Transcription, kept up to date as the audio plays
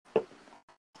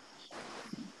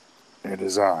It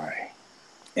is I.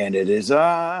 And it is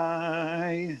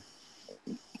I.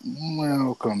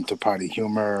 Welcome to Potty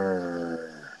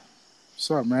Humor. What's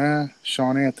up, man?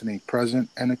 Sean Anthony, present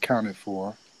and accounted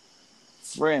for.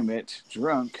 Frame it,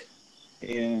 drunk,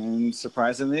 and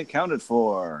surprisingly accounted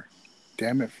for.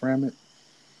 Damn it, frame it.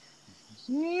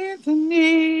 Anthony.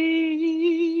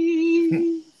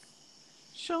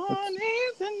 Sean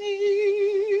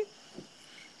Anthony.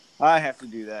 I have to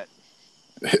do that.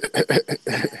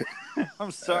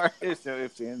 I'm sorry if no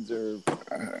ifs, ands, or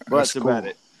buts about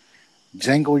it.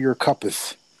 Jangle your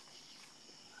cuppeth.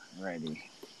 Righty.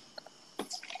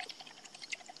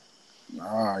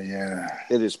 Oh, yeah.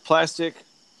 It is plastic.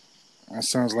 That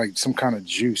sounds like some kind of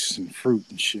juice and fruit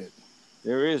and shit.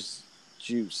 There is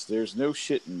juice. There's no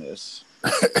shit in this.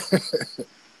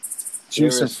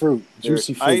 Juice and fruit.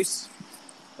 Juicy fruit. Ice.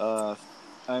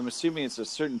 I'm assuming it's a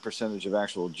certain percentage of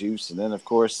actual juice. And then, of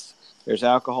course, there's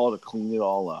alcohol to clean it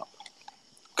all up.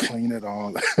 Clean it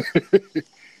all up.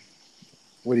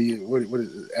 What is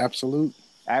it? Absolute?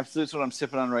 Absolute's what I'm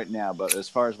sipping on right now. But as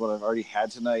far as what I've already had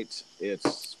tonight,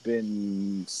 it's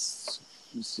been... Let's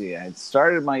see. I had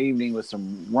started my evening with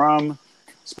some rum,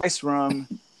 spiced rum,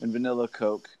 and vanilla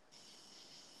Coke.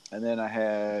 And then I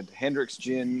had Hendrick's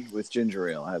gin with ginger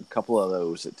ale. I had a couple of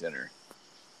those at dinner.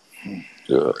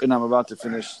 And I'm about to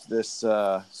finish this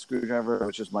screwdriver,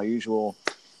 which is my usual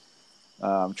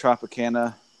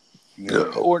Tropicana,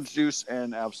 orange juice,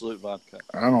 and Absolute vodka.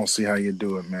 I don't see how you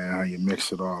do it, man. How you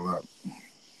mix it all up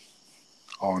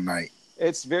all night.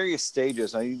 It's various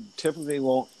stages. I typically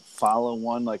won't follow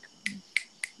one like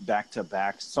back to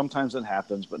back. Sometimes it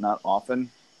happens, but not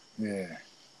often. Yeah.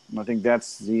 I think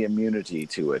that's the immunity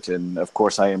to it. And, of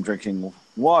course, I am drinking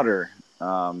water.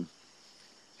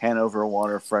 Hanover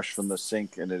water fresh from the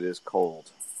sink, and it is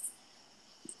cold.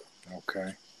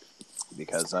 Okay.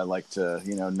 Because I like to,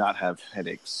 not have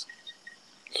headaches.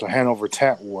 So Hanover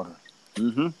tap water.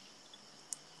 Mm-hmm.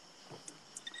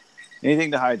 Anything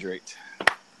to hydrate.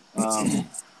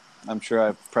 I'm sure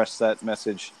I've pressed that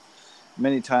message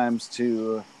many times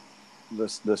to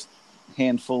this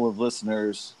handful of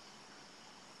listeners.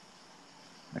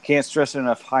 I can't stress it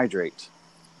enough, hydrate.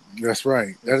 That's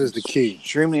right. That is the key.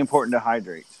 Extremely important to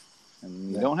hydrate.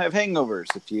 And you don't have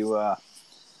hangovers if you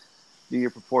do your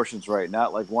proportions right.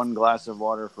 Not like one glass of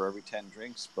water for every 10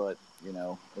 drinks, but,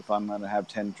 if I'm going to have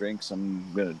 10 drinks,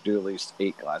 I'm going to do at least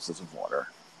 8 glasses of water.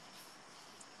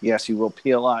 Yes, you will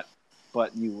pee a lot,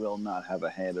 but you will not have a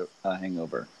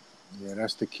hangover. Yeah,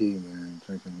 that's the key, man.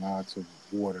 Drinking lots of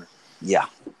water. Yeah.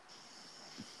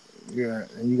 Yeah,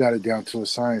 and you got it down to a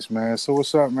science, man. So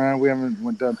what's up, man? We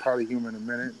haven't done Potty Humor in a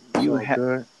minute.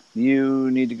 Good. You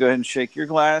need to go ahead and shake your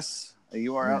glass.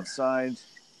 You are outside.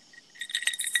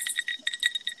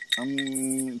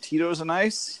 Tito's on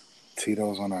ice?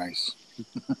 Tito's on ice.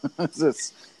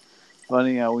 It's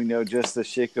funny how we know just the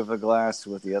shake of a glass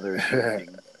with the others.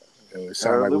 It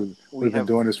sounds like we've been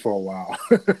doing this for a while.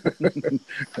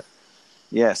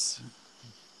 Yes.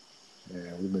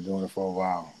 Yeah, we've been doing it for a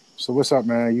while. So what's up,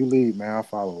 man? You lead, man. I'll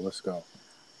follow. Let's go.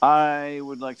 I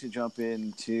would like to jump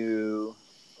into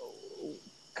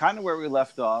kind of where we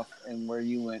left off and where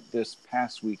you went this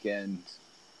past weekend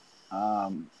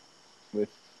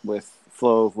with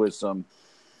Flow of Wisdom.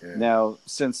 Yeah. Now,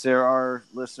 since there are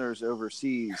listeners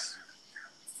overseas,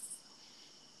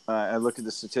 I look at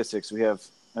the statistics. We have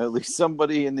at least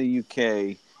somebody in the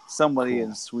UK, somebody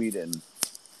in Sweden.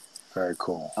 Very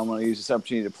cool. I'm going to use this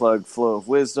opportunity to plug Flow of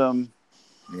Wisdom.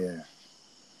 Yeah.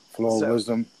 Flow of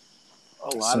Wisdom. A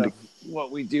lot of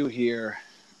what we do here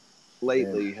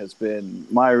lately has been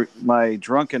my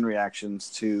drunken reactions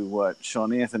to what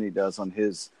Sean Anthony does on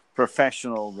his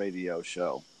professional radio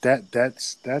show.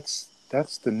 That's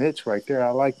the niche right there.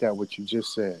 I like that, what you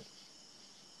just said.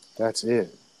 That's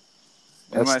it.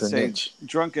 That's when I say niche.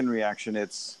 Drunken reaction,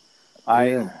 it's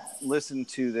I listen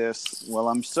to this while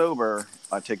I'm sober.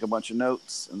 I take a bunch of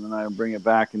notes, and then I bring it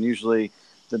back, and usually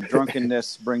the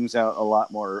drunkenness brings out a lot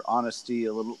more honesty,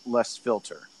 a little less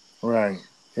filter. Right.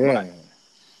 Yeah.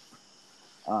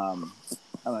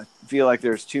 I feel like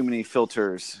there's too many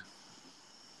filters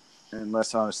and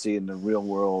less honesty in the real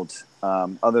world,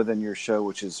 other than your show,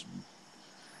 which is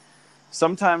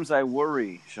sometimes I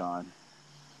worry, Sean.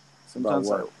 Sometimes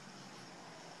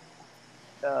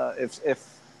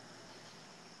if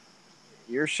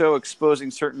your show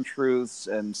exposing certain truths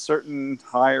and certain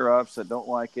higher ups that don't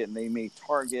like it, and they may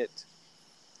target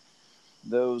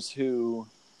those who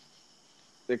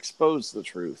expose the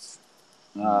truth.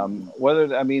 I'm going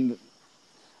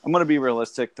to be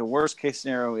realistic. The worst case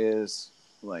scenario is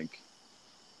like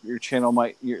your channel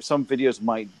some videos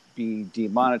might be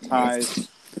demonetized.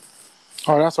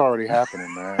 Oh, that's already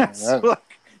happening, man.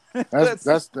 That's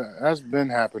That's been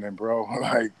happening, bro.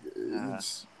 Like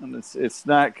and it's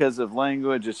not because of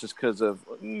language. It's just because of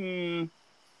yeah.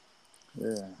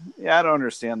 I don't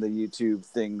understand the YouTube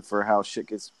thing for how shit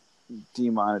gets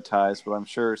demonetized, but I'm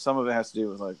sure some of it has to do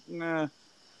with like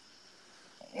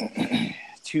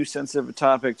too sensitive a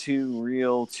topic, too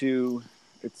real, too.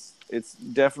 It's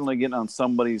definitely getting on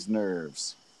somebody's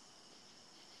nerves.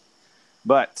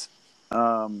 But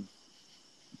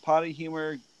potty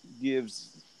humor gives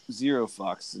 0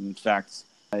 fucks. In fact,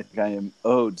 I think I am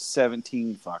owed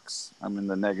 17 fucks. I'm in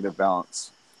the negative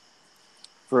balance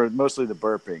for mostly the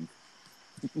burping.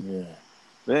 Yeah.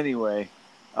 But anyway,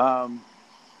 to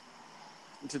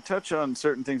touch on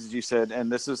certain things that you said,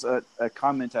 and this is a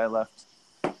comment I left,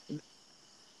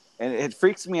 and it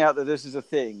freaks me out that this is a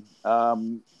thing.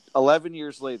 11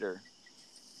 years later,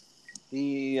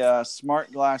 the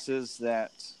smart glasses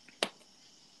that...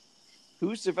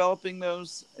 Who's developing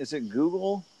those? Is it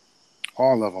Google?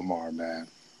 All of them are, man.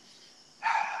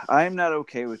 I'm not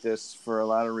okay with this for a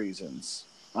lot of reasons.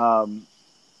 And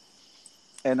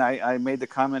I made the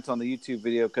comment on the YouTube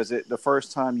video because the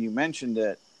first time you mentioned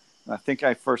it, I think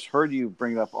I first heard you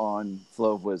bring it up on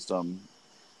Flow of Wisdom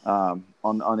on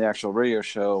the actual radio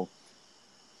show.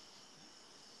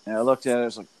 And I looked at it, I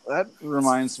was like, that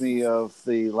reminds me of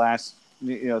the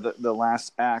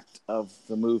last act of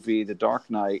the movie The Dark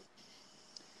Knight,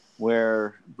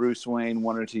 where Bruce Wayne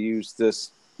wanted to use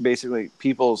this, basically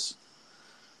people's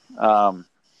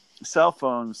cell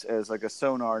phones as like a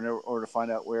sonar in order to find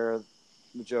out where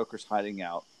the Joker's hiding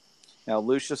out. Now,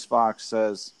 Lucius Fox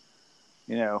says,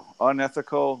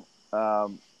 unethical,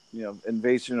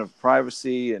 invasion of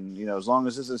privacy, and as long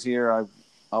as this is here,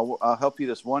 I'll help you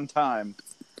this one time,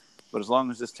 but as long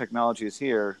as this technology is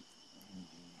here,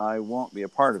 I won't be a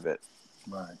part of it.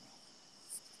 Right.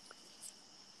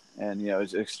 And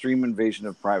it's an extreme invasion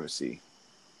of privacy,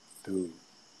 dude.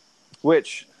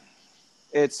 Which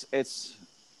it's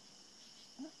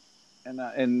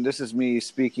and this is me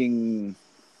speaking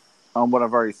on what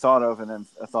I've already thought of, and then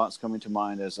a thought's coming to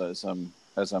mind as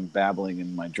I'm babbling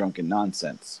in my drunken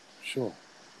nonsense. Sure.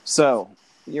 So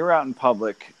you're out in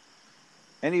public.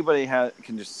 Anybody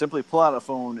can just simply pull out a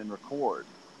phone and record.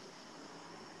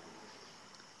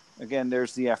 Again,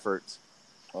 there's the effort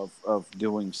of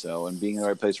doing so and being in the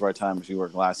right place, right time. If you wear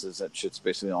glasses, that shit's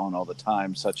basically on all the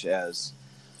time, such as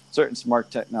certain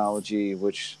smart technology,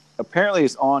 which apparently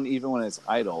is on even when it's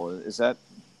idle. Is that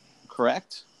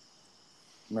correct?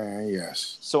 Man,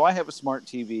 yes. So I have a smart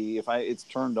TV. If it's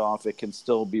turned off, it can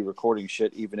still be recording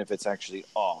shit even if it's actually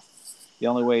off. The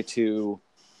only way to...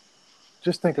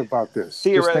 Just think about this.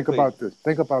 Theoretically...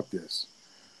 Think about this.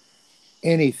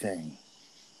 Anything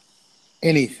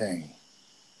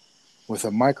with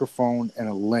a microphone and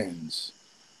a lens,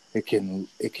 it can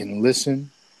listen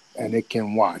and it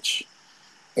can watch.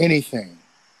 Anything.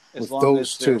 As long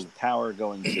as there's power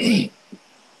going to it.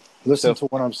 Listen to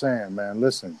what I'm saying, man.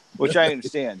 Listen. Which I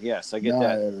understand. Yes, I get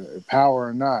that. Power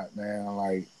or not, man.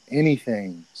 Like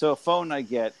anything. So a phone I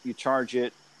get, you charge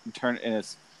it, you turn it, and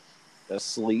it's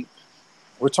asleep.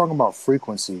 We're talking about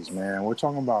frequencies, man. We're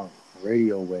talking about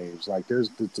radio waves. Like there's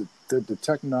the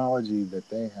technology that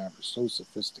they have is so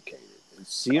sophisticated.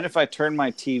 So even if I turn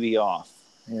my TV off.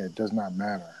 Yeah, it does not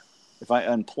matter. If I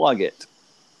unplug it.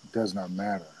 It does not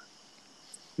matter.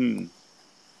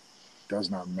 Does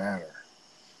not matter.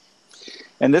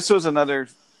 And this was another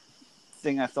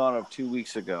thing I thought of 2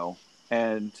 weeks ago,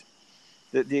 and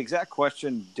the exact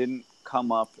question didn't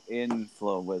come up in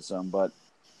Flow of Wisdom, but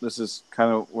this is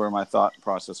kind of where my thought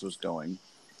process was going.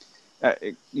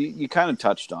 You kind of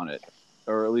touched on it,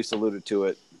 or at least alluded to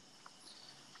it.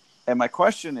 And my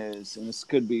question is, and this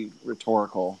could be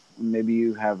rhetorical, maybe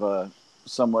you have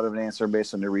somewhat of an answer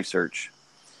based on your research.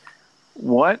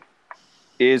 What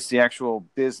is the actual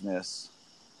business?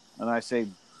 And I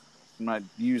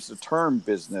use the term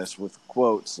business with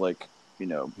quotes like,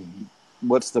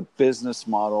 what's the business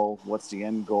model? What's the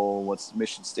end goal? What's the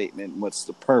mission statement? What's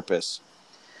the purpose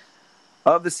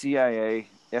of the CIA,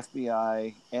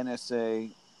 FBI,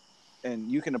 NSA?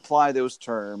 And you can apply those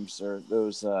terms or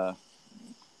those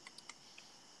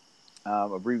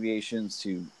abbreviations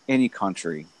to any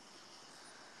country.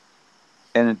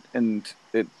 And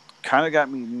it kind of got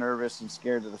me nervous and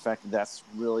scared of the fact that that's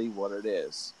really what it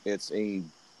is. It's a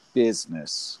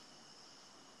business.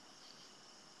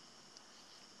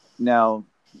 Now,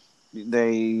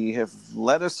 they have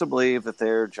led us to believe that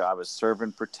their job is serve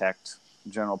and protect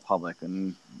the general public.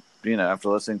 And, after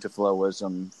listening to Flow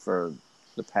Wisdom for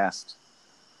the past,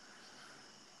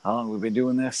 how long we've been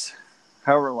doing this?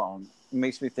 However long, it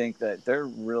makes me think that they're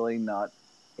really not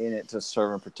in it to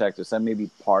serve and protect us. That may be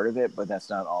part of it, but that's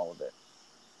not all of it.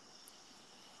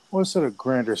 Well, it's at a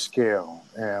grander scale.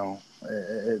 You know,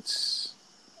 it's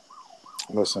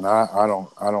listen. I'll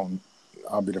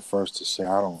be the first to say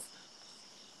I don't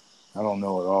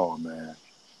know it all, man.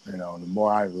 You know, the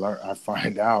more I learn, I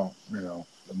find out. You know,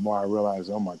 the more I realize,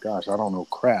 oh my gosh, I don't know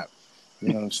crap.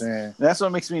 You know what I'm saying? That's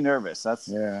what makes me nervous. That's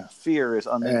Yeah. fear is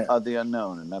of the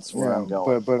unknown, and that's where I'm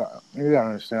going. But you gotta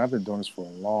understand, I've been doing this for a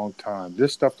long time.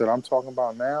 This stuff that I'm talking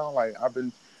about now, like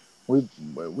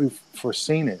we've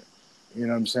foreseen it. You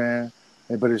know what I'm saying?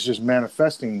 But it's just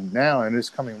manifesting now, and it's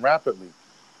coming rapidly.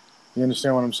 You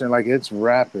understand what I'm saying? Like it's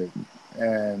rapid,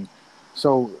 and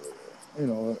so you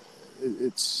know,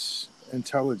 it's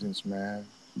intelligence, man.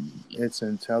 It's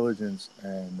intelligence,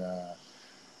 and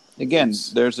Again,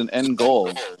 there's an end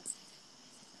goal,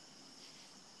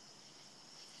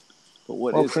 but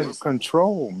what is it?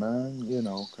 Control, man. You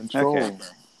know, control. Okay.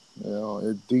 You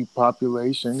know,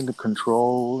 depopulation, the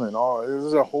control, and all.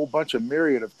 There's a whole bunch of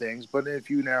myriad of things. But if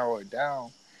you narrow it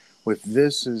down, with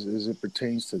this as it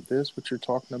pertains to this, what you're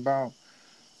talking about,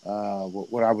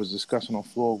 what I was discussing on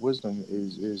Flow of Wisdom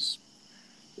is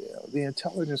you know, the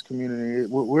intelligence community.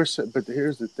 But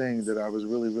here's the thing that I was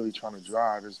really trying to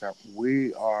drive is that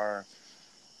we are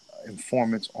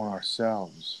informants on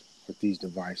ourselves with these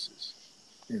devices.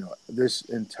 You know, this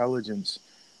intelligence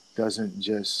doesn't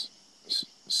just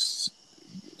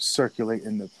circulate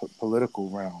in the political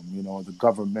realm, you know, the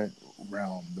government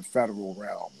realm, the federal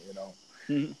realm, you know.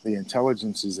 Mm-hmm. The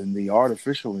intelligence is in the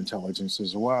artificial intelligence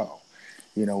as well.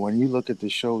 You know, when you look at the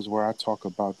shows where I talk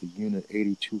about the Unit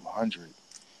 8200,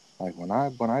 like when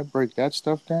I break that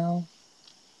stuff down,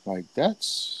 like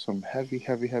that's some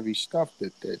heavy stuff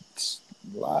that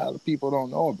a lot of people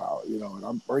don't know about, you know, and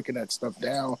I'm breaking that stuff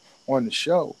down on the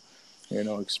show, you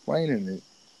know, explaining it.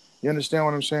 You understand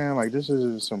what I'm saying? Like this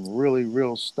is some really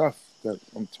real stuff that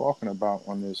I'm talking about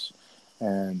on this,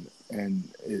 and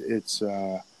it's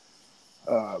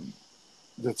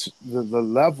that's the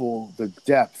level, the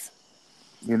depth,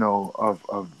 you know,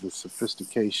 of the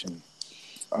sophistication,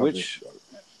 which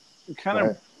kind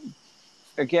of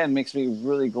again makes me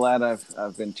really glad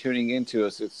I've been tuning into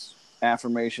us. It's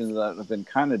affirmations that I've been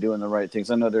kind of doing the right things.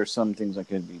 I know there's some things I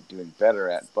could be doing better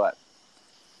at, but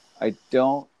I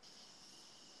don't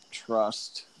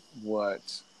trust what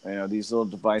these little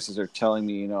devices are telling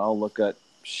me. You know, I'll look at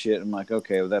shit. I'm like,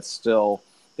 okay, well, that's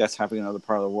happening in another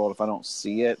part of the world. If I don't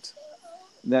see it,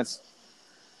 I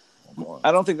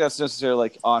don't think that's necessarily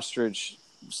like ostrich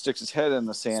sticks his head in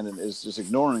the sand and is just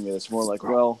ignoring it. It's more like,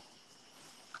 well,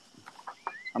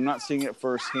 I'm not seeing it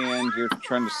firsthand. You're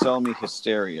trying to sell me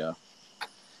hysteria,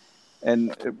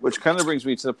 and which kind of brings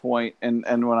me to the point. And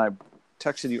when I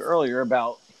texted you earlier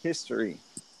about history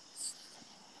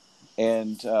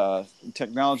and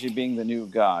technology being the new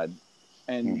god,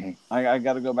 and I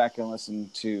got to go back and listen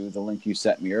to the link you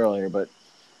sent me earlier, but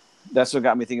that's what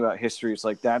got me thinking about history. It's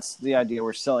like that's the idea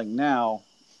we're selling now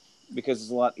because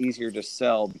it's a lot easier to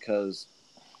sell. Because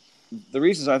the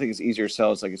reasons I think it's easier to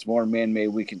sell is like it's more man-made.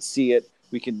 We can see it.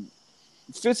 We can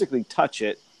physically touch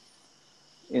it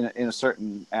in a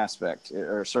certain aspect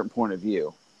or a certain point of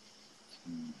view.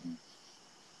 Mm-hmm.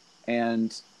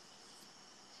 And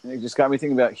it just got me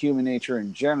thinking about human nature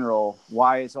in general.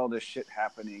 Why is all this shit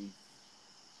happening?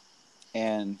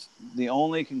 And the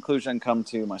only conclusion I can come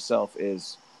to myself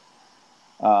is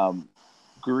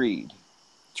greed.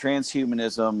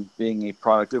 Transhumanism being a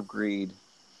product of greed.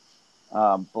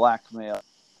 Blackmail.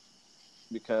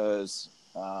 Because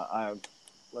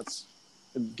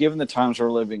given the times we're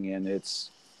living in,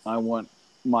 I want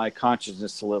my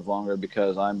consciousness to live longer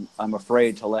because I'm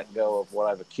afraid to let go of what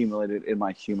I've accumulated in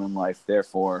my human life.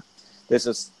 Therefore,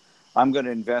 I'm going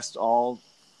to invest all,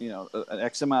 an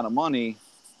X amount of money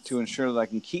to ensure that I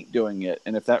can keep doing it.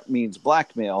 And if that means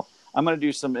blackmail, I'm going to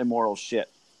do some immoral shit.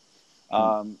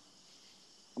 I'm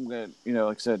going to,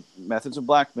 like I said, methods of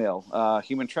blackmail,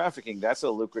 human trafficking. That's a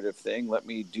lucrative thing. Let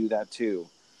me do that too.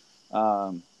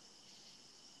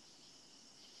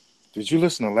 Did you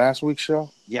listen to last week's show?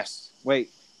 Yes.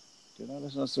 Wait. Did I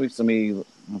listen to last week's? Let me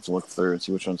have to look through and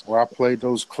see which ones. Where I played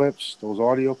those clips, those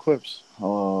audio clips.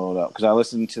 Hold up. Because I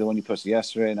listened to the one you posted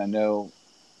yesterday, and I know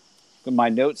my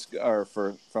notes are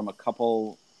from a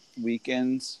couple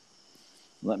weekends.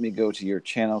 Let me go to your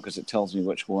channel because it tells me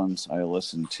which ones I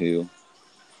listened to.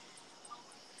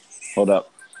 Hold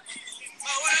up.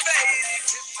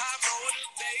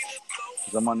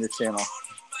 Because I'm on your channel.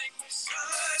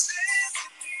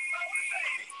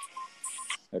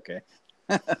 Okay.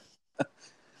 I'm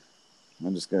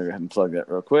just going to go ahead and plug that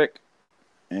real quick.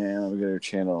 And let me go to your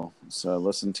channel. So I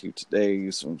listened to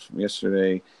today's one from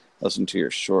yesterday. Listen to your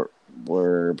short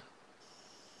blurb.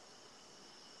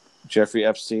 Jeffrey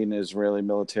Epstein, Israeli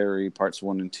military, parts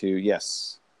 1 and 2.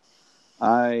 Yes.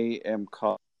 I am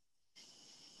caught.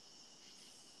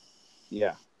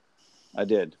 Yeah, I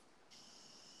did.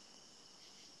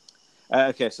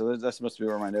 Okay, so that's supposed to be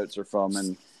where my notes are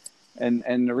from. And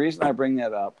the reason I bring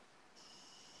that up,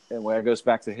 and when it goes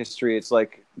back to history, it's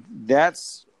like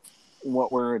that's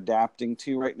what we're adapting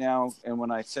to right now. And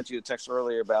when I sent you a text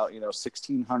earlier about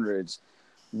 1600s,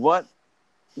 what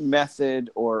method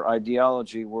or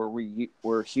ideology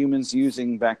were humans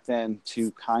using back then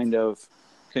to kind of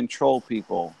control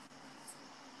people?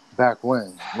 Back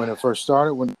when it first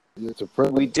started,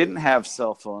 we didn't have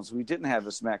cell phones, we didn't have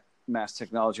this mass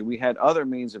technology. We had other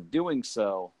means of doing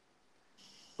so,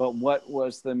 but what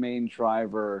was the main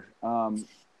driver?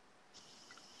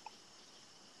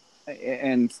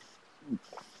 And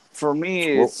for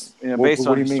me, it's based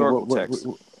on historical text.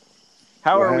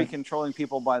 How are we controlling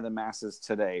people by the masses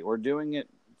today? We're doing it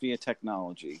via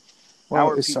technology. How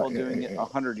are people doing it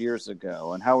 100 years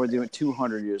ago? And how are we doing it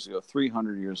 200 years ago,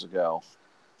 300 years ago?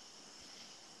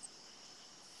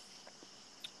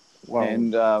 Well,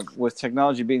 and with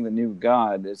technology being the new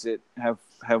god,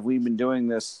 have we been doing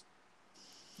this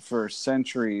for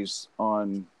centuries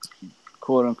on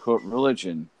quote unquote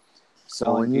religion?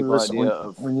 When you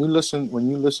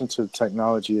listen to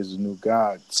Technology as a New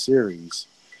God series,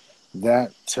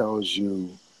 that tells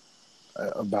you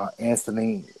about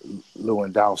Anthony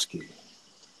Lewandowski.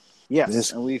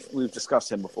 Yes, and we've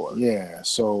discussed him before. Yeah,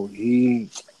 so he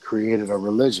created a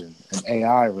religion, an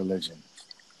AI religion,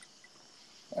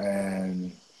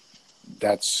 and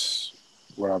that's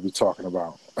what I'll be talking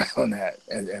about on that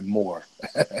and more.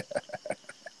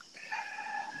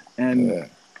 And yeah.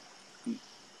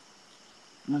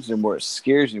 Not sure more it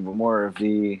scares you, but more of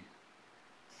the.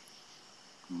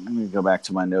 Let me go back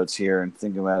to my notes here and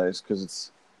think about it, because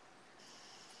it's.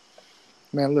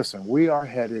 Man, listen, we are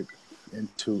headed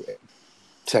into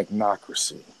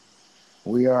technocracy.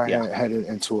 We are headed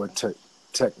into a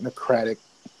technocratic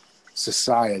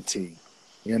society.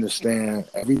 You understand?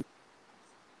 Everything.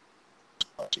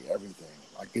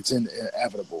 Like, it's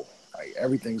inevitable. Like,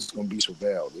 everything's going to be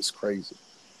surveilled. It's crazy.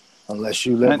 Unless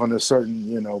you live under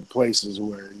certain, places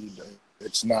where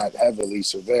it's not heavily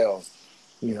surveilled.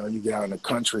 You get out in the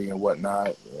country and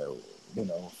whatnot,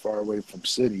 far away from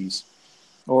cities.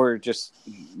 Or just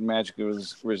magically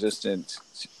resistant,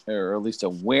 or at least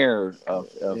aware of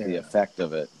the effect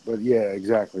of it. But yeah,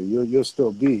 exactly. You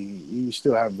still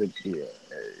have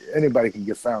anybody can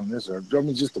get found in this earth. I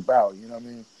mean, just about, you know what I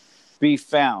mean? Be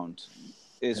found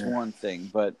is one thing,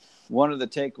 but one of the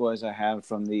takeaways I have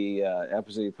from the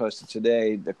episode you posted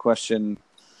today, the question,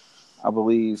 I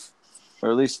believe, or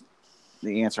at least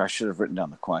the answer, I should have written down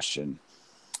the question.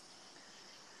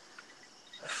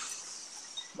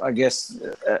 I guess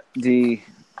the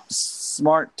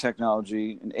smart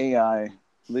technology and AI, at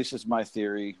least it's my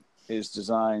theory, is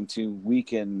designed to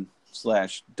weaken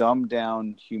 / dumb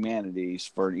down humanities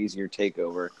for an easier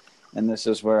takeover. And this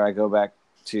is where I go back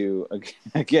to,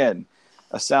 again,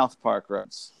 a South Park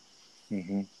reference.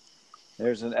 Mm-hmm.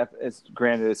 It's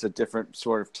granted it's a different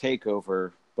sort of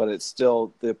takeover, but it's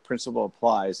still, the principle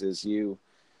applies, is you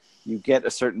get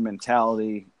a certain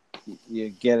mentality, you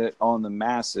get it on the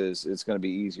masses, it's going to be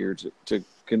easier to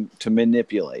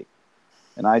manipulate.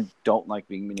 And I don't like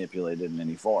being manipulated in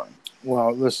any form.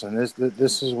 Well, listen,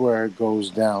 this is where it goes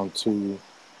down to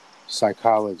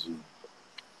psychology.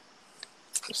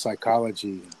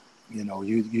 Psychology,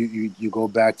 you go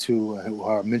back to who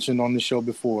I mentioned on the show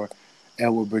before,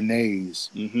 Edward Bernays,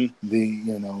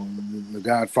 the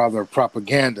godfather of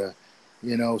propaganda.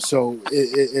 So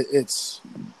it's.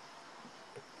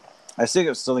 I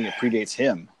still think it predates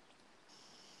him.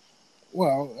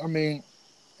 Well, I mean,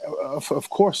 of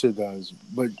course it does,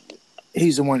 but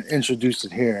he's the one introduced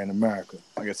it here in America.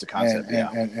 I guess the concept,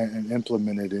 and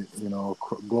implemented it,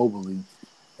 globally,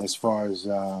 as far as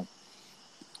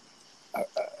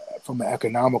from an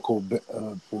economical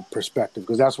perspective,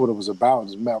 because that's what it was about. It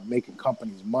was about making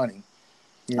companies money.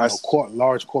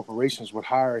 Large corporations would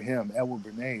hire him, Edward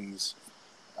Bernays,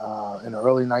 in the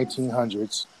early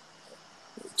 1900s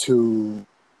to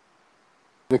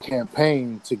the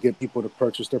campaign to get people to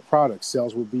purchase their products.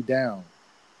 Sales would be down.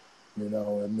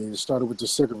 It started with the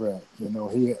cigarette.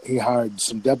 He hired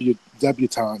some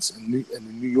debutantes in the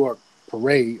New York a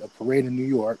parade in New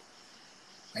York.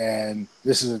 And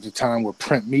this is at the time where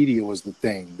print media was the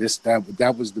thing.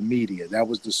 That was the media. That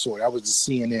was the sort. That was the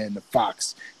CNN, the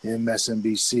Fox, the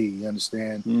MSNBC. You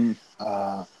understand?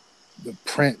 The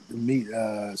print, the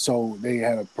media. So they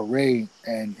had a parade,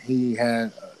 and he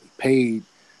had paid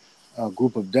a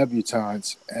group of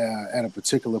debutantes at a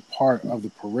particular part of the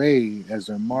parade as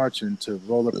they're marching to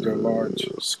roll up their large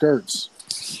skirts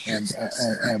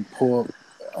and pull,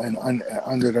 and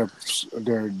under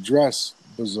their dress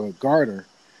was a garter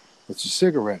with a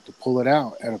cigarette to pull it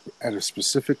out at a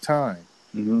specific time,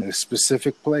 at a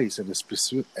specific place, at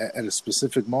a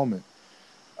specific moment,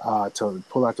 to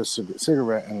pull out the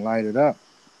cigarette and light it up.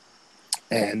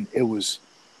 And it was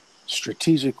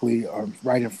strategically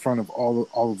right in front of all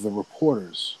of the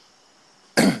reporters,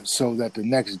 so that the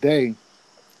next day,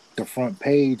 the front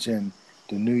page and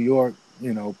the New York,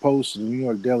 Post, the New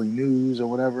York Daily News or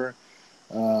whatever,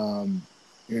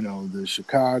 the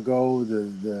Chicago,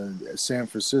 the San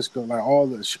Francisco, like all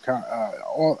the Chicago,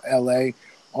 all LA,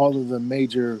 all of the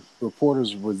major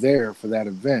reporters were there for that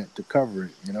event to cover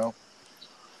it.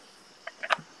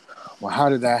 Well, how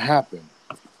did that happen?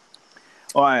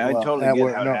 Oh, I totally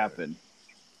get how it happened.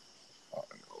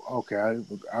 Okay,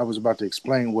 I was about to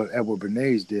explain what Edward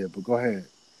Bernays did, but go ahead.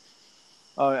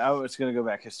 Oh, I was going to go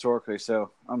back historically,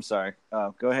 so I'm sorry.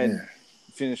 Go ahead and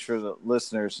finish for the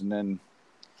listeners, and then...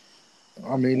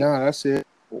 that's it.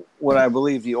 What I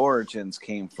believe the origins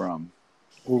came from.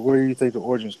 Where do you think the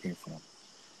origins came from?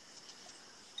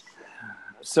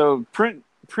 So print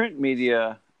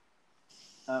media,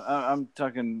 I'm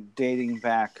talking dating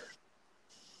back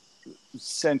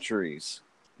centuries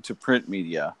to print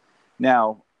media.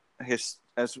 Now,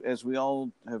 as we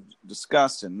all have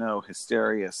discussed and know,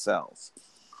 hysteria sells.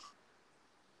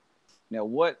 Now,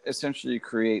 what essentially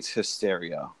creates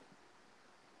hysteria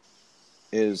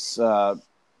is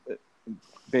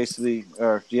basically,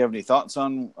 or do you have any thoughts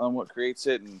on what creates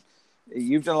it? And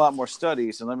you've done a lot more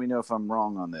studies, and let me know if I'm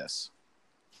wrong on this.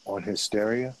 On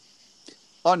hysteria?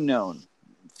 Unknown.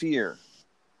 Fear.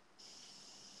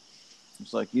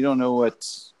 It's like you don't know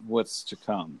what's to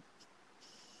come.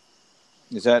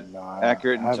 Is that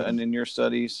accurate in your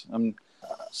studies? I'm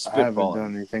spitballing. I haven't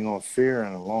done anything on fear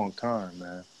in a long time,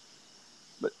 man.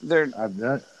 But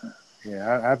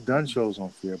I've done shows on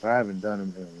fear, but I haven't done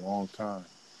them in a long time.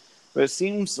 But it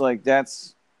seems like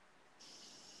that's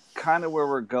kind of where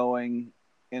we're going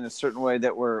in a certain way,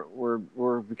 that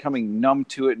we're becoming numb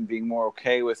to it and being more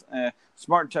okay with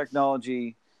smart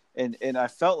technology. And I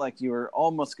felt like you were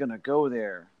almost going to go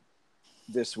there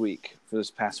this week, for this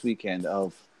past weekend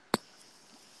of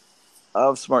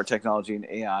smart technology and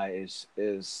AI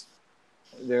is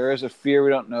there is a fear. We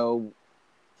don't know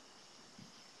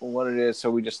what it is, so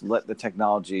we just let the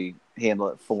technology handle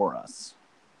it for us.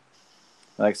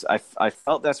 Like I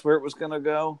felt that's where it was going to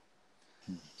go,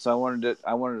 so I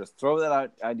wanted to throw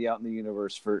that idea out in the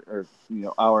universe for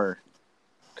our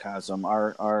cosm,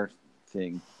 our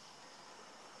thing,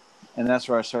 and that's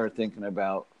where I started thinking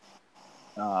about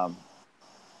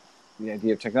the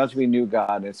idea of technology being new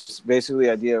God. It's just basically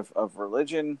the idea of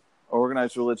religion,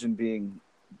 organized religion, being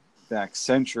back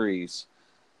centuries,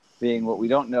 being what we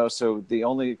don't know. So the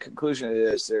only conclusion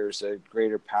is there's a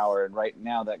greater power. And right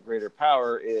now that greater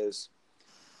power is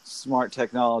smart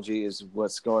technology is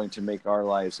what's going to make our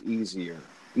lives easier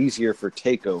for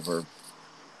takeover.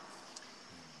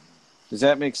 Does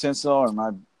that make sense though, or am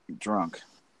I drunk?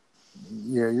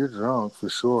 Yeah, you're drunk for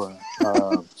sure.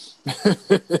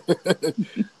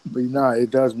 But it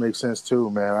does make sense too,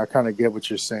 man. I kind of get what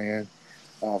you're saying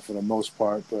for the most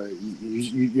part, but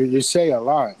you say a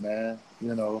lot, man.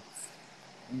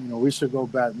 We should go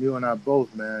back, you and I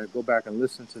both, man, go back and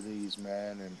listen to these,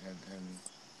 man,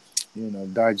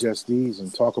 and digest these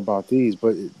and talk about these.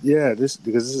 But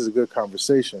because this is a good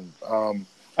conversation.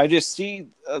 I just see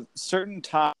certain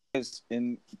ties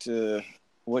into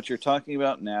what you're talking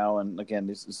about now, and again,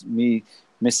 this is me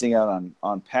missing out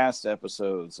on past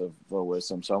episodes of Low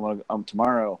Wisdom. So I'm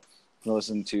tomorrow going to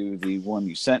listen to the one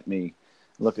you sent me,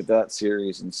 look at that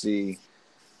series and see.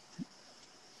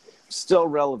 Still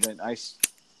relevant. I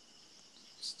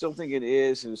still think it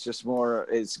is. It's just more,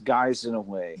 it's guised in a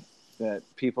way that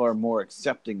people are more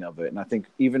accepting of it. And I think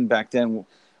even back then,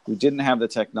 we didn't have the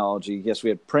technology. Yes, we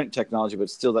had print technology, but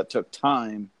still that took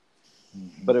time.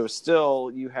 Mm-hmm. But it was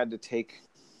still, you had to take,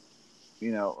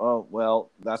 oh,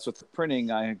 well, that's what's printing.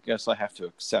 I guess I have to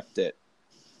accept it.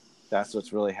 That's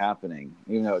what's really happening.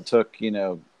 It took,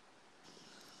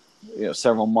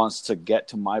 several months to get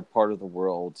to my part of the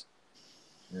world.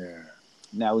 Yeah.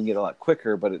 Now we can get a lot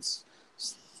quicker, but it's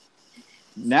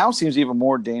now seems even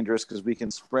more dangerous because we can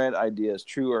spread ideas,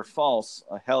 true or false,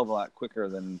 a hell of a lot quicker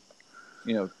than,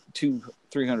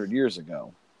 200-300 years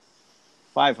ago,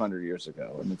 500 years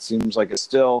ago. And it seems like it's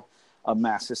still a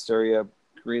mass hysteria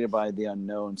created by the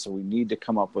unknown. So we need to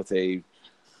come up with a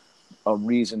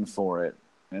reason for it.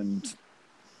 And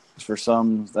For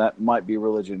some, that might be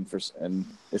religion. And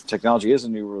if technology is a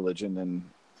new religion, then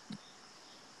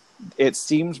it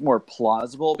seems more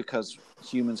plausible because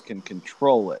humans can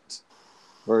control it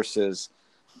versus,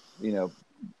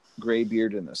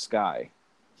 Graybeard in the sky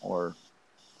or,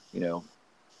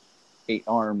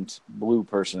 8-armed blue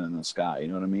person in the sky. You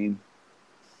know what I mean?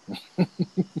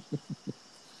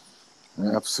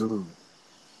 Absolutely.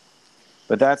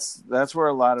 But that's where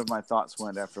a lot of my thoughts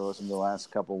went after listening to the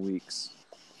last couple of weeks.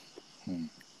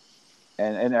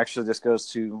 And actually, this goes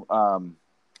to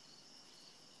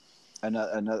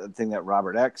another thing that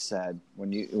Robert X said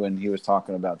when he was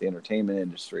talking about the entertainment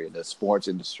industry and the sports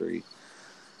industry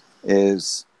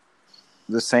is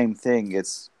the same thing.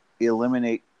 It's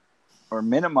eliminate or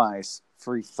minimize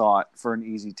free thought for an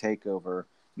easy takeover.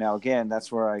 Now, again, that's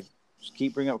where I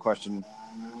keep bringing up a question.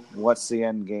 What's the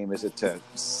end game? Is it to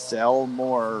sell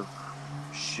more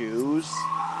shoes?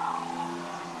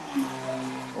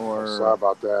 Or sorry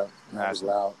about that. That was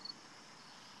loud.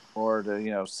 Or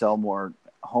to, sell more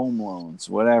home loans,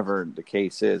 whatever the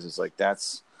case is. It's like,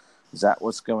 is that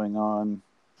what's going on?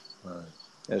 Right.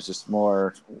 It's just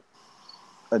more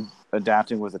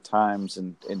adapting with the times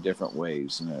in different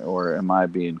ways, or am I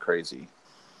being crazy?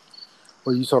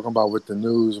 What are you talking about with the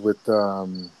news with I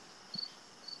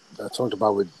talked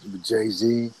about with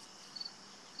Jay-Z?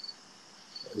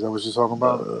 Is that what you're talking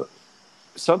about?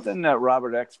 Something that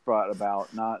Robert X brought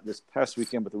about, not this past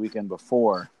weekend, but the weekend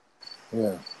before.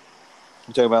 Yeah.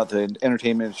 We talk about the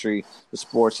entertainment industry, the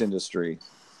sports industry,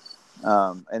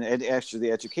 and actually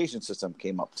the education system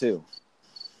came up too.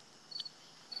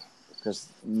 Because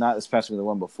not this past week, the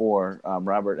one before,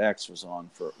 Robert X was on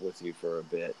with you for a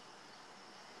bit.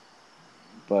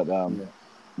 But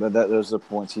but those are the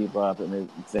points he brought up that made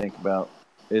me think about: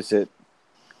 is it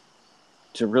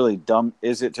to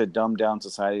dumb down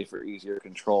society for easier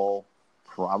control?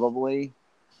 Probably,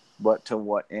 but to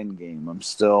what end game? I'm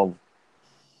still.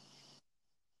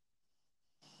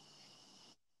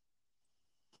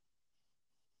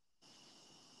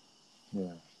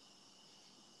 Yeah.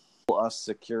 Us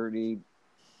security,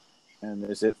 and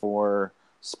is it for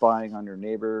spying on your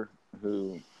neighbor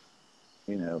who,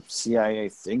 CIA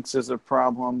thinks is a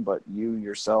problem, but you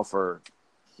yourself are,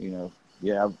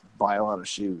 buy a lot of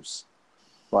shoes,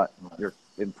 but you're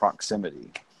in proximity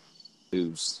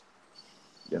to,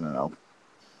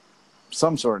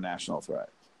 some sort of national threat.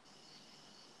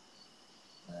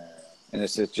 And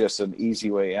it's just an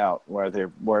easy way out why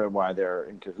they're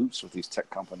in cahoots with these tech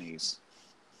companies.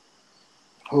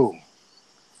 Who?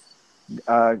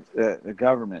 The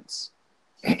governments.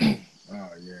 Oh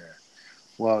yeah.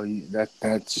 Well,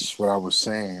 that's what I was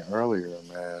saying earlier,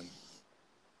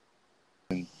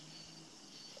 man.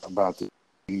 About the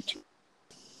YouTube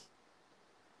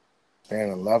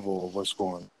and the level of what's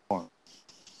going on.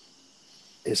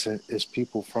 It's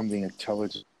people from the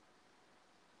intelligence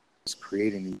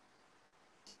creating these.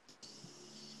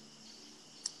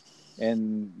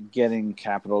 And getting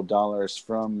capital dollars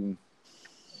from,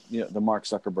 the Mark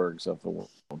Zuckerbergs of the world,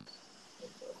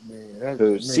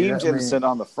 who seems innocent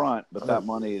on the front, but that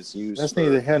money is used. That's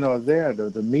neither here nor there.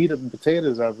 The meat and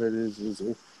potatoes of it is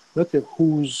look at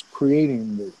who's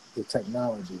creating the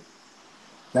technology.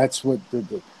 That's what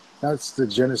that's the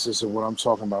genesis of what I'm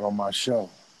talking about on my show.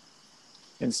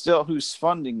 And still, who's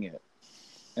funding it,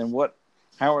 and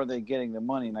how are they getting the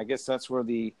money? And I guess that's where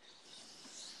the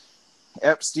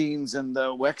Epsteins and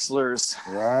the Wexlers.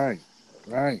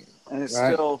 Right. And it's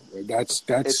still that's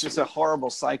it's just a horrible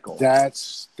cycle.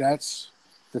 That's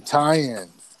the tie-in.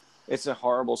 It's a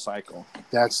horrible cycle.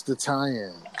 That's the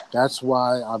tie-in. That's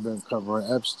why I've been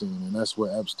covering Epstein, and that's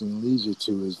where Epstein leads you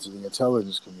to, is to the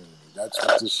intelligence community. That's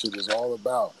what this shit is all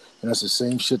about. And that's the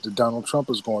same shit that Donald Trump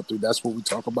is going through. That's what we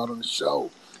talk about on the show.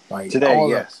 Like today,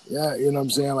 yes. Yeah, you know what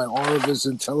I'm saying? Like all of his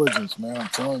intelligence, man, I'm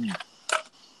telling you.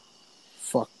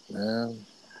 Fuck, man.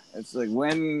 It's like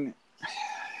when...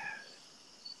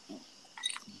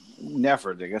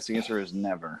 Never. I guess the answer is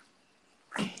never.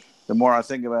 The more I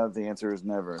think about it, the answer is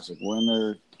never. It's like, when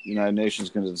are United Nations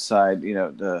going to decide,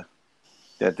 that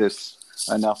this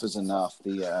enough is enough?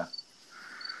 Because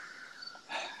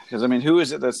who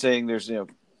is it that's saying there's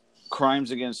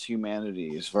crimes against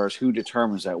humanity? As far as who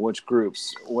determines that, which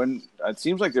groups? When it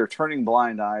seems like they're turning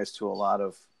blind eyes to a lot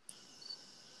of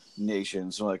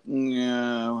nations. They're like,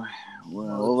 yeah,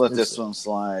 we'll let this one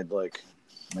slide. Like,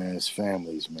 man, it's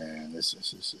families, man.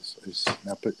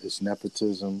 It's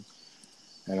nepotism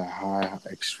at a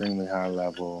extremely high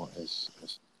level.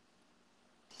 It's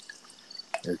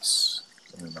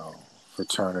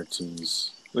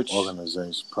fraternities,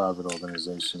 organizations, private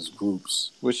organizations,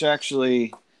 groups. Which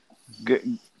actually,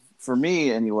 for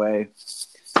me anyway,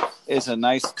 is a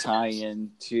nice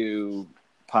tie-in to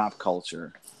pop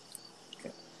culture. Okay.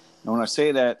 And when I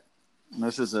say that,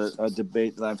 this is a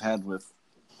debate that I've had with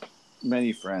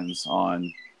many friends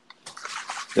on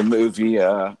the movie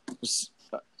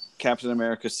Captain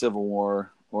America Civil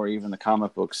War, or even the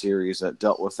comic book series that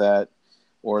dealt with that,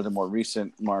 or the more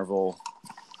recent Marvel.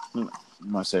 When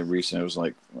I say recent, it was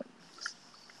like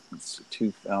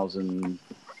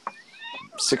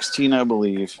 2016, I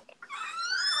believe.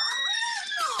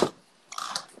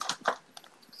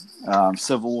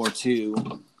 Civil War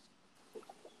 2.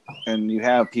 And you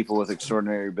have people with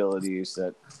extraordinary abilities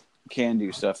that can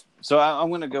do stuff. So I'm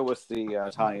going to go with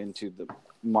the tie into the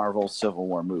Marvel Civil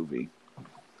War movie.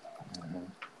 Mm-hmm.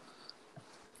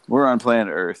 We're on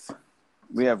planet Earth.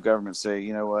 We have governments say,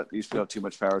 you know what, these people have too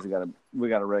much power. We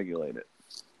got to regulate it.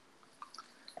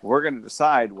 We're going to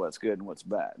decide what's good and what's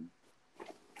bad.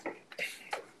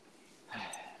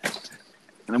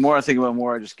 And the more I think about it,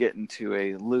 more I just get into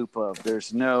a loop of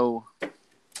there's no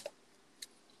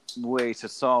way to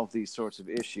solve these sorts of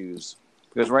issues.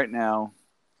 Because right now,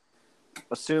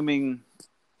 assuming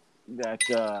that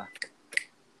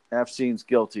Epstein's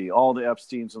guilty, all the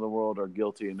Epsteins of the world are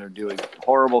guilty, and they're doing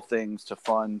horrible things to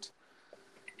fund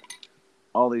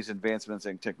all these advancements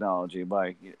in technology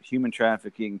by human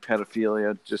trafficking,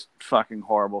 pedophilia, just fucking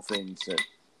horrible things that,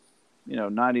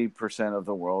 90% of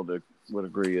the world would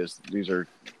agree is these are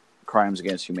crimes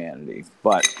against humanity.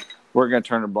 But we're going to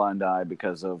turn a blind eye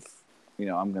because of,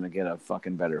 I'm going to get a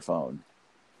fucking better phone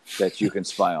that you can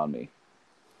spy on me.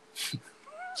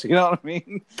 So you know what I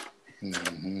mean?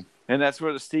 Mm-hmm. And that's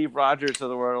where the Steve Rogers of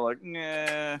the world are like,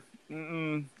 nah,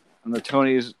 mm-mm. And the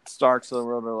Tony Starks of the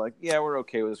world are like, yeah, we're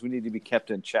okay with this. We need to be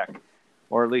kept in check.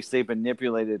 Or at least they've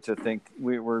manipulated to think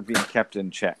we're being kept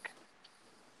in check.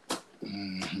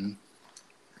 Mm-hmm.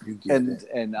 You get it.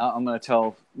 And I'm going to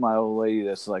tell my old lady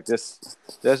this. Like, this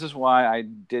is why I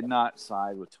did not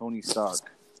side with Tony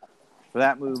Stark for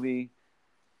that movie.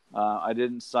 I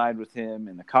didn't side with him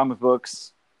in the comic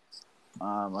books.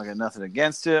 I got nothing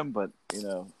against him, but,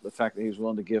 the fact that he was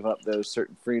willing to give up those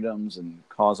certain freedoms and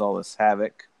cause all this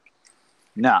havoc.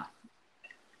 Nah.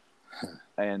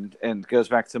 And it goes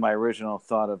back to my original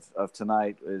thought of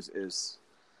tonight is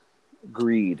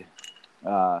greed.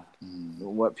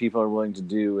 What people are willing to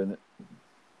do, and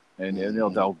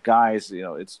the guys,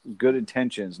 it's good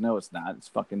intentions. No, it's not. It's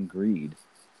fucking greed.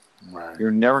 Right.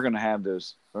 You're never going to have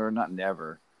those, or not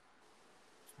never,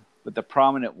 but the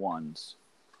prominent ones,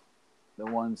 the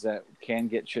ones that can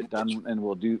get shit done and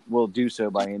will do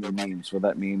so by any means. Will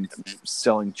that mean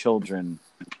selling children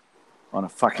on a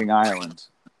fucking island?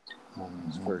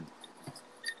 For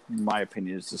my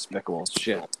opinion, is despicable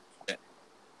shit.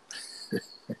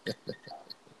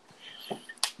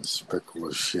 Despicable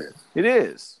as shit. It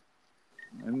is.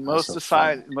 And most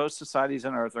societies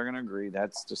on Earth are going to agree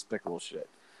that's despicable shit.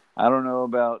 I don't know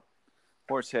about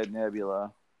Horsehead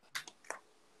Nebula.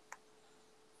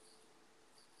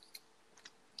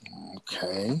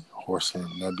 Okay, Horsehead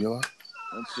Nebula.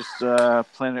 It's just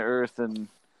planet Earth, and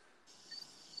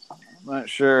I'm not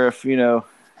sure if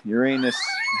Uranus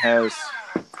has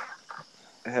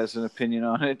an opinion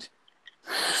on it.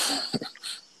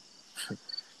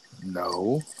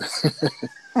 No.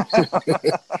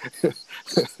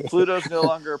 Pluto's no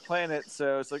longer a planet,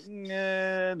 so it's like,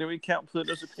 nah, do we count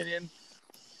Pluto's opinion?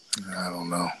 I don't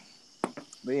know.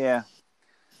 But yeah,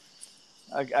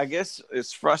 I guess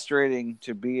it's frustrating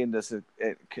to be in this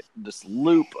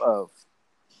loop of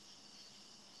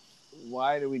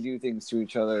why do we do things to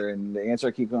each other, and the answer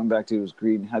I keep going back to is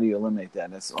greed. And how do you eliminate that?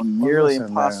 And it's nearly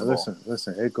impossible. Man,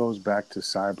 listen. It goes back to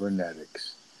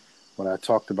cybernetics. What I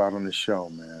talked about on the show,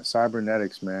 man.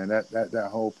 Cybernetics, man. That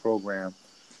whole program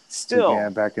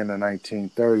began back in the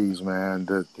 1930s, man.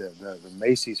 The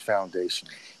Macy's Foundation.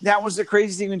 That was the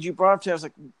crazy thing when you brought up to. I was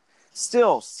like,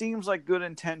 still seems like good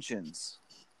intentions,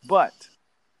 but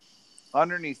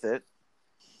underneath it.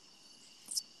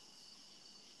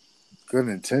 Good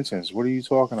intentions. What are you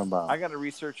talking about? I got to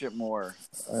research it more.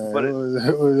 But it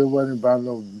wasn't about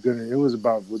no good. It was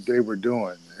about what they were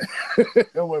doing.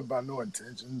 It wasn't about no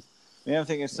intentions. Yeah, I'm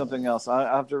thinking something else.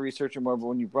 I have to research it more. But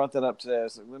when you brought that up today, I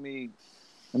was like, let me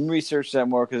research that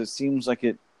more, because it seems like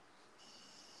it,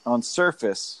 on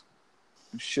surface,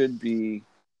 should be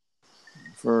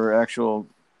for actual,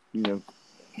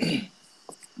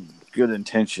 good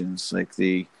intentions. Like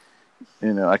I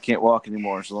can't walk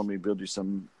anymore, so let me build you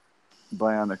some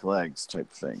bionic legs type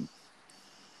thing.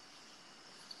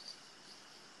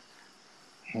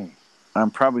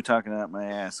 I'm probably talking out my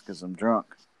ass because I'm drunk.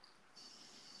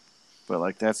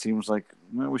 But that seems like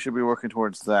we should be working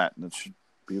towards that, and it should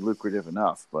be lucrative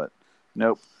enough. But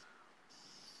nope.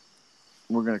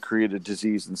 we're going to create a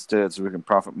disease instead, so we can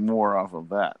profit more off of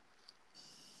that.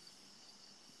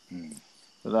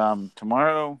 But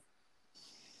tomorrow,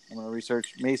 I'm going to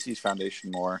research Macy's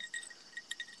Foundation more,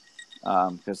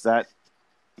 because that.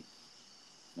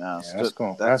 That's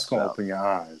going to open your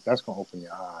eyes. That's going to open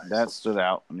your eyes. That stood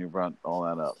out when you brought all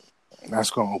that up. That's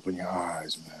going to open your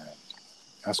eyes, man.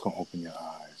 That's going to open your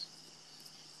eyes.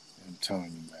 I'm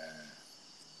telling you, man.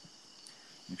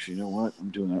 Actually, you know what? I'm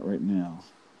doing that right now.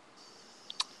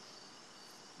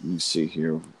 Let me see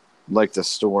here. Like the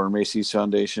store, Macy's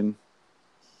Foundation.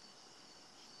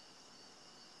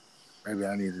 Maybe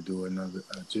I need to do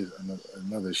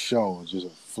another show, just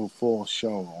a full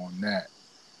show on that.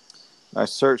 I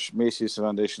searched Macy's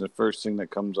Foundation. The first thing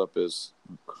that comes up is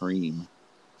cream.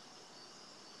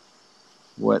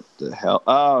 What the hell?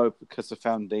 Oh, because the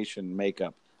foundation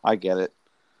makeup. I get it.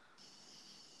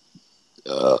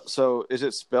 So is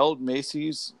it spelled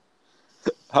Macy's?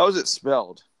 How is it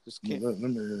spelled? Just can't.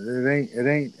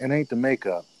 It ain't the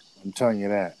makeup. I'm telling you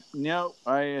that. No,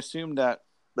 I assumed that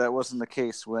wasn't the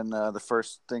case when the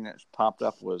first thing that popped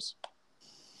up was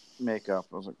makeup.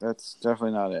 I was like, that's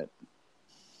definitely not it.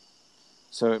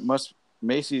 So it must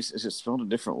Macy's. Is it spelled a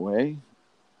different way?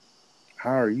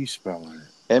 How are you spelling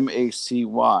it? Macy.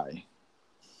 EY.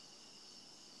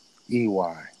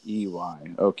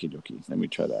 Okie dokie. Let me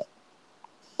try that.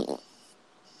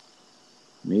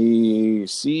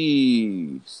 Macy's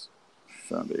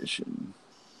Foundation.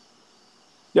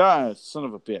 Yeah, son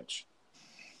of a bitch.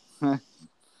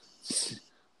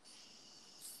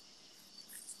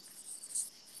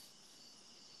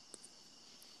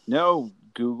 No,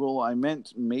 Google. I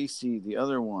meant Macy, the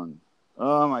other one.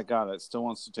 Oh my god, it still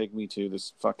wants to take me to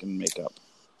this fucking makeup.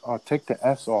 Oh, take the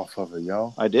S off of it,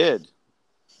 yo. I did.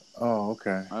 Oh,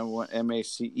 okay. I want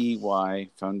MACEY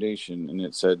Foundation, and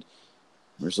it said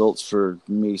results for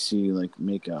Macy like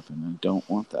makeup, and I don't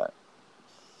want that.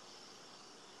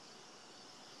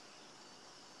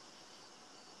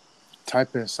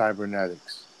 Type in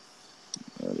cybernetics.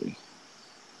 Ready.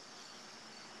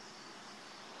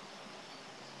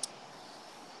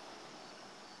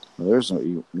 Well, there's no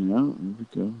here we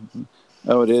go.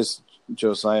 Oh, it is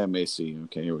Josiah Macy.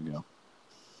 Okay, here we go.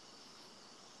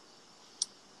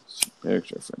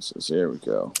 Picture references. Here we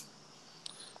go.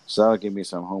 So that'll give me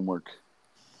some homework.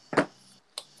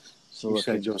 So you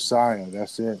said Josiah,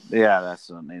 that's it? Yeah, that's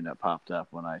the name that popped up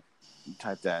when I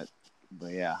typed that.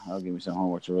 But yeah, that'll give me some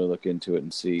homework to really look into it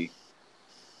and see.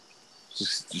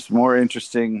 Just more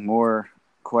interesting, more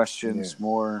questions,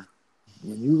 more.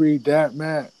 When you read that,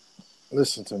 Matt,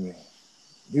 listen to me.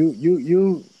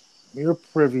 You're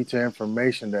privy to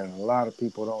information that a lot of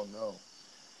people don't know.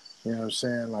 You know what I'm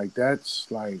saying?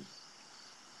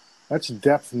 That's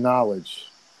depth knowledge.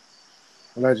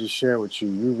 What I just shared with you,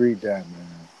 you read that,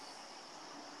 man.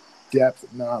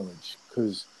 Depth knowledge,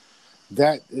 because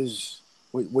that is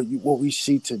what we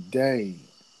see today.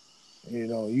 You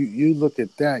know, you look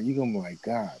at that, you're gonna be like,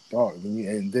 God, dog,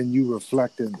 and then you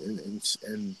reflect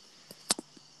and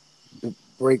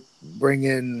bring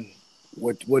in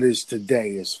what is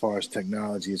today as far as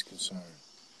technology is concerned.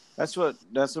 That's what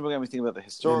got me thinking about the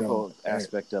historical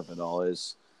aspect of it all.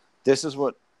 Is this is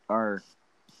what our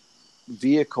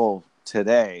vehicle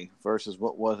today versus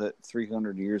what was it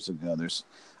 300 years ago? There's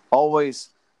always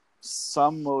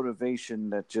some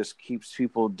motivation that just keeps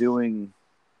people doing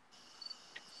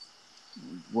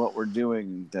what we're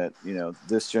doing, that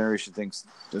this generation thinks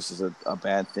this is a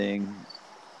bad thing.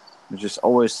 There's just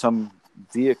always some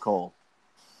vehicle,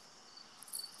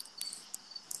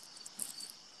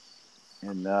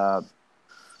 and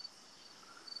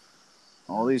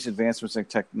all these advancements in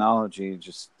technology,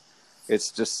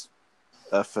 it's just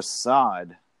a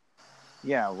facade.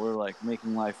 Yeah, we're like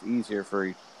making life easier for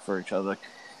each other. Like,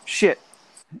 shit.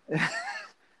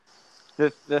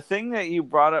 The thing that you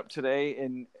brought up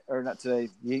today, or not today,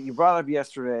 you brought up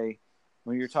yesterday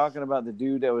when you were talking about the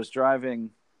dude that was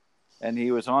driving and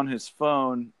he was on his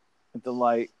phone at the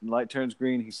light turns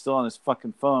green, he's still on his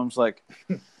fucking phone. It's like,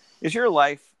 is your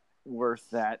life worth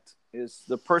that? Is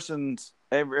the person's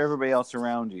everybody else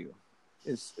around you,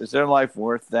 is their life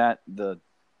worth that?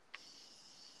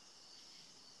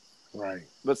 Right.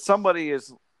 But somebody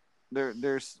is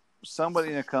there's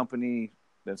somebody in a company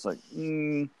that's like,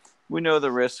 we know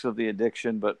the risks of the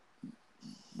addiction, but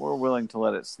we're willing to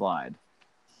let it slide.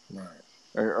 Right.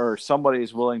 Or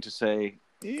somebody's willing to say,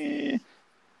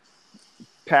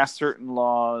 pass certain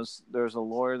laws. There's a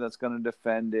lawyer that's going to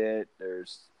defend it.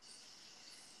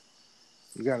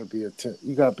 You gotta be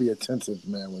attentive,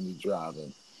 man, when you're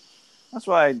driving. That's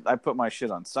why I put my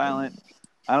shit on silent.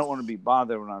 I don't want to be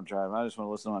bothered when I'm driving. I just want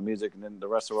to listen to my music, and then the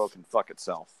rest of the world can fuck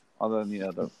itself. Other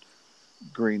than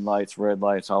green lights, red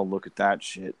lights. I'll look at that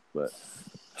shit, but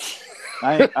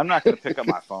I'm not going to pick up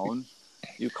my phone.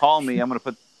 You call me, I'm going to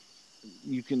put.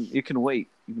 You can wait.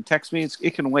 You can text me.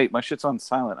 It can wait. My shit's on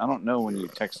silent. I don't know when you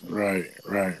text me.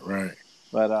 Right.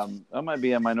 But that might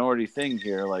be a minority thing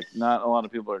here. Like, not a lot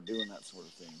of people are doing that sort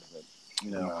of thing. But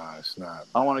no, it's not.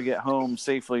 I want to get home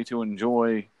safely to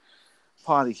enjoy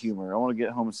potty humor. I want to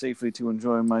get home safely to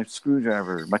enjoy my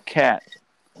screwdriver, my cat.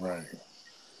 Right.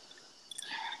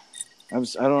 I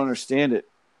don't understand it,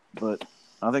 but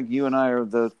I think you and I are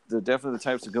the definitely the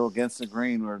types to go against the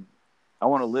grain. Where I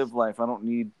want to live life. I don't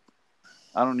need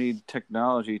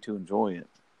technology to enjoy it.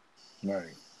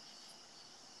 Right.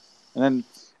 And then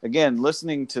again,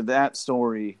 listening to that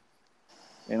story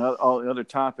and all the other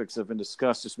topics that have been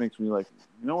discussed just makes me like,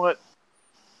 you know what?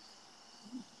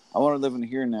 I want to live in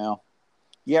here now.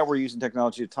 Yeah, we're using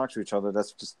technology to talk to each other.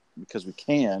 That's just because we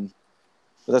can,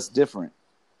 but that's different.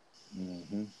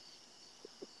 Mm-hmm.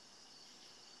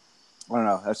 I don't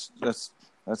know.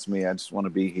 That's me. I just want to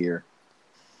be here.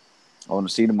 I want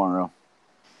to see tomorrow,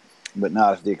 but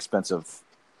not at the expense of,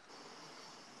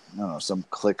 I don't know, some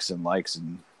clicks and likes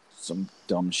and some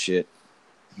dumb shit.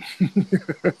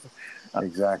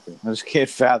 Exactly. I just can't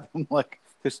fathom like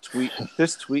this tweet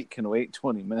can wait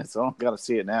 20 minutes. I don't got to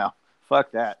see it now.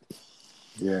 Fuck that.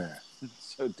 Yeah.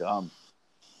 It's so dumb.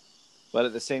 But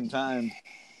at the same time,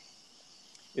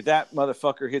 if that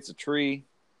motherfucker hits a tree,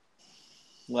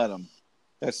 let him.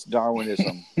 That's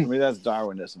Darwinism. I mean, that's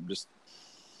Darwinism. Just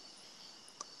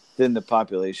thin the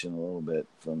population a little bit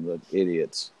from the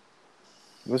idiots.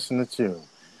 Listen to you.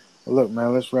 Well, look,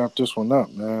 man, let's wrap this one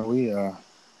up, man. We've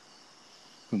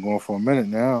been going for a minute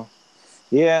now.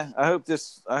 Yeah, I hope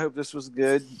this was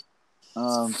good.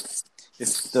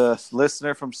 If the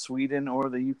listener from Sweden or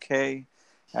the UK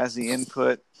has the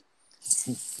input,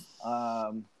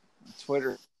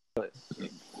 Twitter,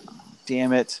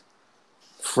 damn it.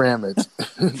 Fram it.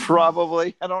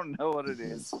 Probably. I don't know what it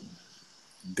is.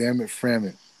 Damn it, fram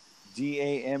it.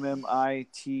 DAMMIT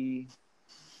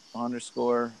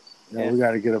 _. Yeah, we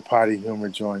got to get a potty humor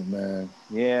joint, man.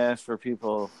 Yeah, for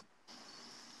people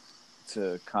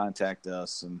to contact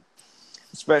us. And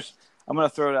especially, I'm going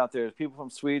to throw it out there. People from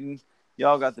Sweden,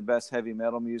 y'all got the best heavy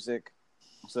metal music.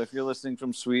 So if you're listening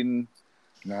from Sweden,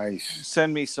 nice.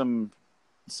 Send me some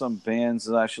bands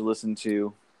that I should listen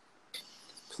to,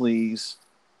 please.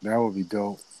 That would be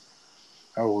dope.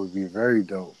 That would be very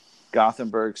dope.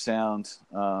 Gothenburg sound.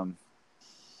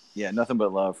 Yeah, nothing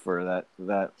but love for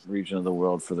that region of the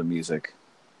world for the music.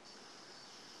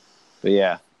 But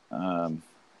yeah,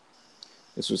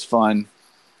 this was fun.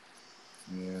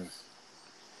 Yes.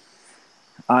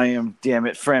 I am damn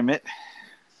it, Fremit.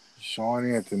 Sean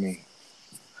Anthony.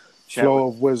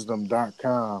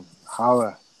 Flowofwisdom.com.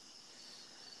 Holla.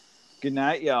 Good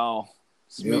night, y'all.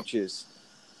 Smooches.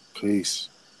 Yep. Peace.